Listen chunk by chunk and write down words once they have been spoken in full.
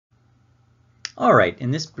All right, in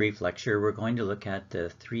this brief lecture, we're going to look at the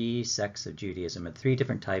three sects of Judaism, or three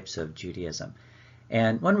different types of Judaism.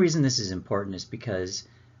 And one reason this is important is because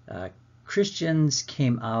Christians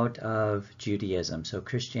came out of Judaism. So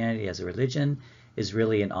Christianity as a religion is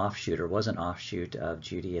really an offshoot, or was an offshoot of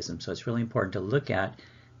Judaism. So it's really important to look at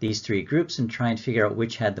these three groups and try and figure out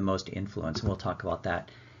which had the most influence. And we'll talk about that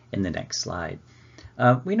in the next slide.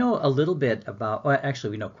 We know a little bit about, well, actually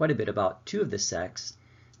we know quite a bit about two of the sects,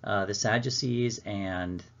 the Sadducees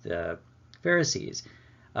and the Pharisees.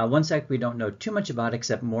 One sect we don't know too much about,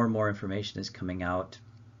 except more and more information is coming out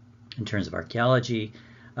in terms of archaeology,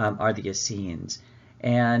 are the Essenes.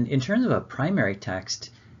 And in terms of a primary text,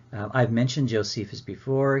 I've mentioned Josephus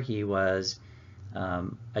before. He was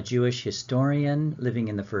a Jewish historian living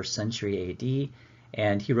in the 1st century AD,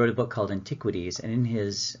 and he wrote a book called Antiquities. And in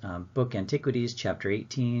his book Antiquities, chapter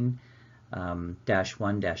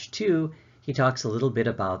 18-1-2, he talks a little bit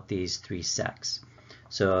about these three sects.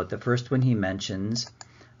 So the first one he mentions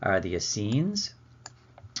are the Essenes,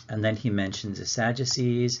 and then he mentions the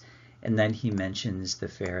Sadducees, and then he mentions the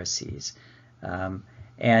Pharisees.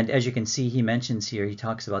 And as you can see, he mentions here, he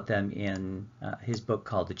talks about them in his book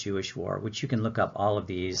called The Jewish War, which you can look up all of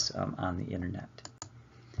these on the internet.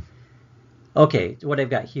 Okay, what I've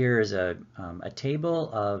got here is a table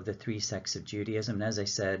of the three sects of Judaism. And as I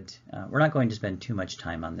said, we're not going to spend too much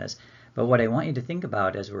time on this. But what I want you to think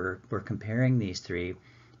about as we're comparing these three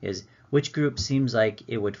is which group seems like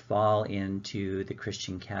it would fall into the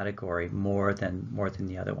Christian category more than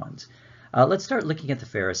the other ones. Let's start looking at the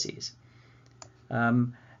Pharisees.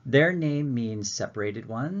 Their name means separated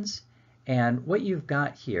ones, and what you've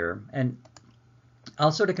got here, and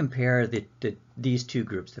I'll sort of compare these two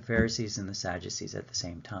groups, the Pharisees and the Sadducees, at the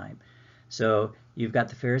same time. So you've got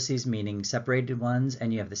the Pharisees meaning separated ones,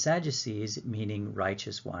 and you have the Sadducees meaning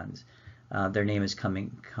righteous ones. Their name is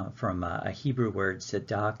coming from a Hebrew word,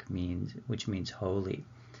 tzedak, which means holy.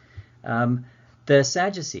 The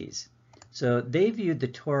Sadducees, so they viewed the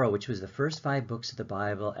Torah, which was the first 5 books of the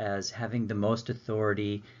Bible, as having the most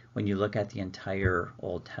authority when you look at the entire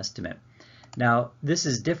Old Testament. Now, this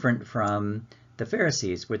is different from the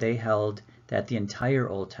Pharisees, where they held that the entire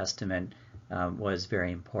Old Testament was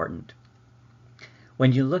very important.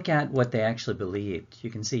 When you look at what they actually believed, you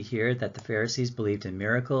can see here that the Pharisees believed in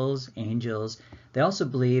miracles, angels. They also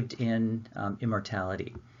believed in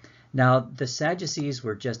immortality. Now, the Sadducees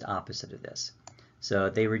were just opposite of this. So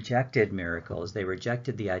they rejected miracles. They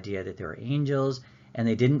rejected the idea that there were angels, and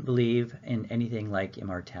they didn't believe in anything like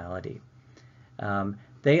immortality.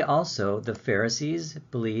 The Pharisees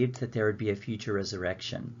believed that there would be a future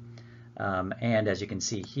resurrection. And as you can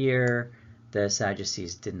see here, the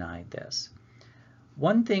Sadducees denied this.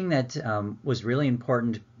 One thing that was really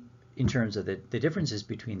important in terms of the differences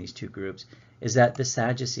between these two groups is that the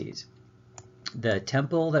Sadducees, the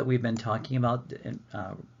temple that we've been talking about,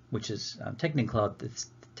 which is technically called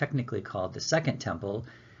the Second Temple,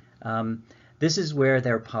 this is where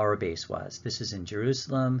their power base was. This is in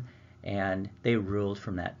Jerusalem, and they ruled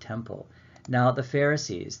from that temple. Now the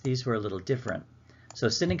Pharisees, these were a little different. So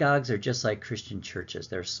synagogues are just like Christian churches.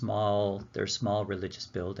 They're small religious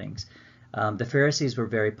buildings. The Pharisees were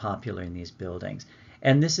very popular in these buildings.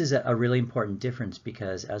 And this is a really important difference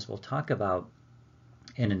because, as we'll talk about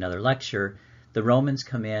in another lecture, the Romans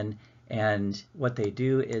come in, and what they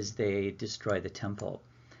do is they destroy the temple.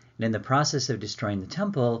 And in the process of destroying the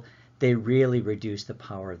temple, they really reduce the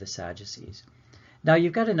power of the Sadducees. Now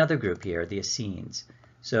you've got another group here, the Essenes.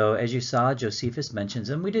 So as you saw, Josephus mentions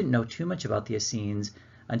them. We didn't know too much about the Essenes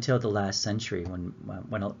until the last century when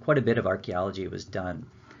quite a bit of archaeology was done.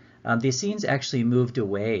 The Essenes actually moved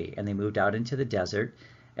away, and they moved out into the desert.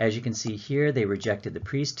 As you can see here, they rejected the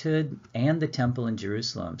priesthood and the temple in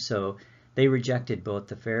Jerusalem. So they rejected both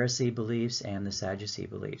the Pharisee beliefs and the Sadducee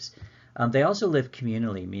beliefs. They also lived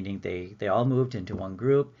communally, meaning they all moved into one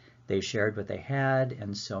group, they shared what they had,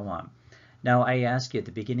 and so on. Now I ask you at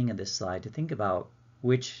the beginning of this slide to think about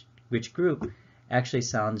which group actually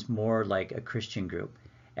sounds more like a Christian group.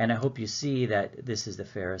 And I hope you see that this is the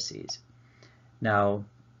Pharisees. Now,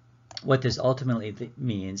 what this ultimately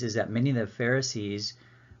means is that many of the Pharisees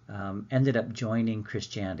ended up joining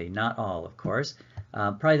Christianity. Not all, of course.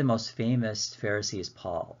 Probably the most famous Pharisee is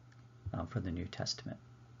Paul from the New Testament.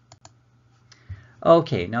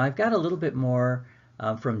 Okay, now I've got a little bit more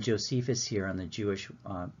from Josephus here on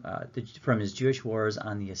from his Jewish wars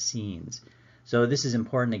on the Essenes. So this is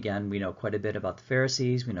important. Again, we know quite a bit about the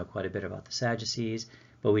Pharisees, we know quite a bit about the Sadducees,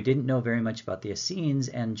 but we didn't know very much about the Essenes,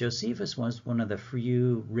 and Josephus was one of the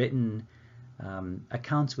few written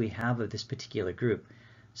accounts we have of this particular group.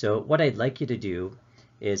 So what I'd like you to do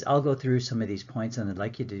is I'll go through some of these points, and I'd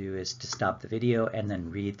like you to do is to stop the video and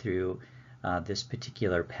then read through this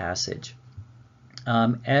particular passage.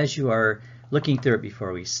 As you are looking through it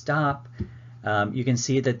before we stop, you can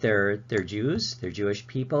see that they're Jews, they're Jewish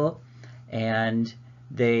people, and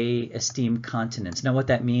they esteem continence. Now what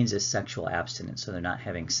that means is sexual abstinence, so they're not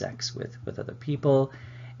having sex with other people,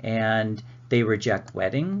 and they reject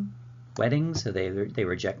weddings, so they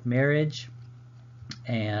reject marriage,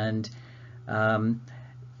 and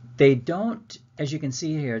they don't, as you can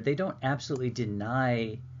see here, they don't absolutely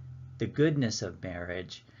deny the goodness of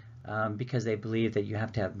marriage, because they believe that you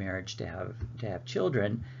have to have marriage to have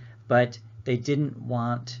children, but they didn't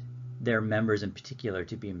want their members in particular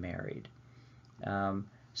to be married.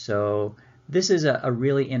 So this is a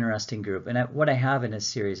really interesting group, and what I have in a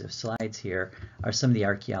series of slides here are some of the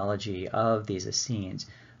archaeology of these Essenes.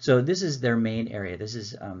 So this is their main area. This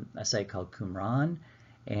is a site called Qumran,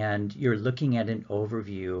 and you're looking at an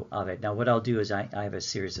overview of it. Now what I'll do is I have a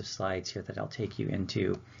series of slides here that I'll take you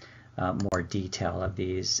into more detail of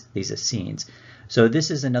these Essenes. So this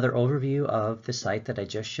is another overview of the site that I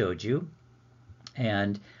just showed you,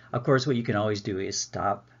 and of course what you can always do is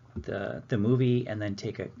stop the movie and then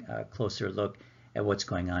take a closer look at what's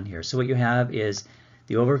going on here. So what you have is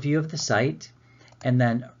the overview of the site, and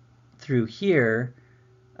then through here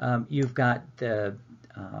you've got the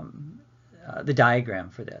diagram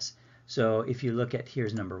for this. So if you look at,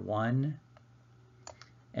 here's number 1,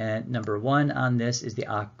 and number 1 on this is the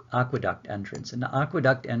aqueduct entrance, and the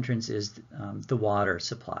aqueduct entrance is the water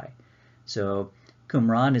supply. So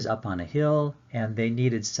Qumran is up on a hill, and they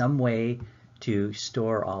needed some way to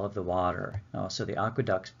store all of the water. So the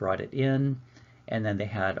aqueducts brought it in, and then they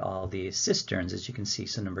had all these cisterns, as you can see.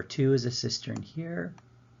 So number 2 is a cistern here.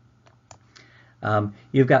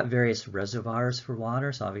 You've got various reservoirs for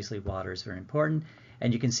water, so obviously water is very important,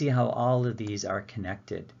 and you can see how all of these are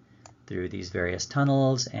connected through these various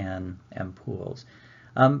tunnels and pools.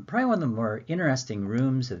 Probably one of the more interesting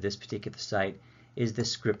rooms of this particular site is the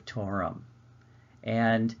scriptorium.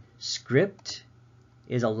 And script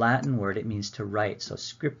is a Latin word. It means to write. So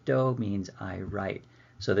scripto means I write.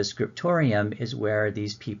 So the scriptorium is where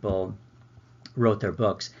these people wrote their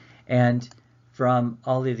books. And from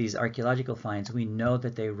all of these archaeological finds, we know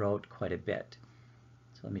that they wrote quite a bit.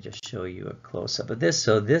 So let me just show you a close-up of this.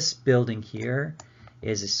 So this building here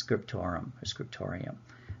is a scriptorium.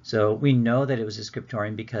 So we know that it was a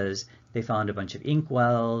scriptorium because they found a bunch of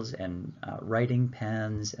inkwells and writing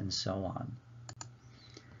pens and so on.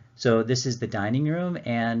 So this is the dining room,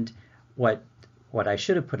 and what I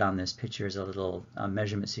should have put on this picture is a little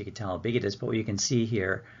measurement so you can tell how big it is, but what you can see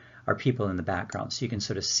here are people in the background, so you can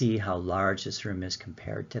sort of see how large this room is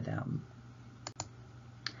compared to them.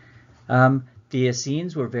 The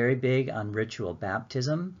Essenes were very big on ritual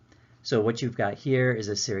baptism. So what you've got here is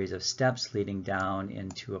a series of steps leading down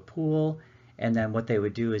into a pool, and then what they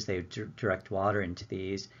would do is they would direct water into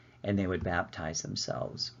these, and they would baptize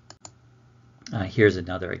themselves. Here's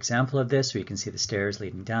another example of this, where you can see the stairs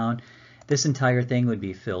leading down. This entire thing would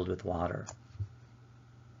be filled with water.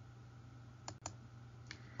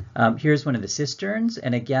 Here's one of the cisterns,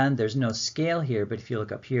 and again, there's no scale here, but if you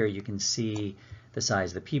look up here, you can see the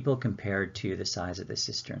size of the people compared to the size of the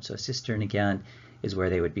cistern. So a cistern, again, is where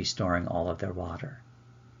they would be storing all of their water.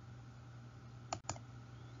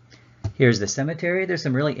 Here's the cemetery. There's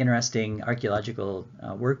some really interesting archaeological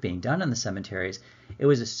work being done on the cemeteries. It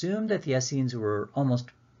was assumed that the Essenes were almost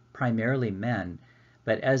primarily men,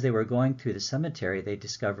 but as they were going through the cemetery, they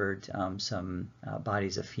discovered some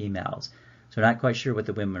bodies of females. So we're not quite sure what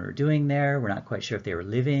the women were doing there. We're not quite sure if they were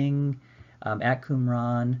living at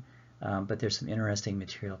Qumran, but there's some interesting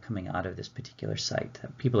material coming out of this particular site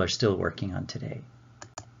that people are still working on today.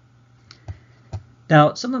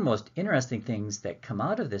 Now, some of the most interesting things that come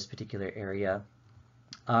out of this particular area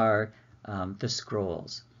are the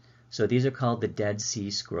scrolls. So these are called the Dead Sea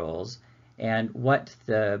Scrolls, and what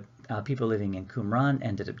the people living in Qumran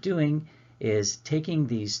ended up doing is taking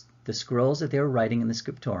the scrolls that they were writing in the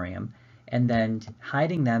scriptorium and then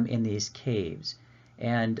hiding them in these caves.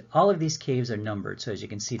 And all of these caves are numbered. So as you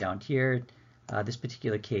can see down here, this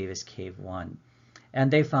particular cave is Cave 1. And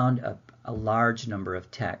they found a large number of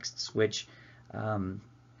texts, which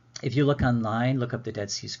if you look online, look up the Dead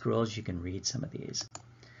Sea Scrolls, you can read some of these.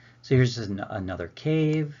 So here's just another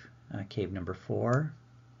cave, cave number 4.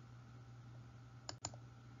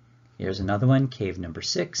 Here's another one, cave number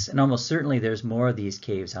 6. And almost certainly there's more of these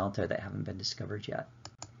caves out there that haven't been discovered yet.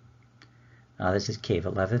 This is cave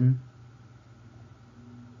 11.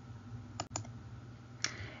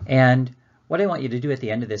 And what I want you to do at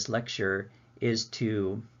the end of this lecture is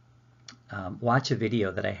to watch a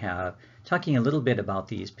video that I have talking a little bit about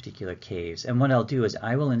these particular caves. And what I'll do is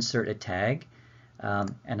I will insert a tag,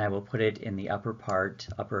 and I will put it in the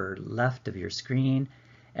upper left of your screen,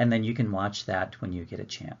 and then you can watch that when you get a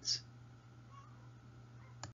chance.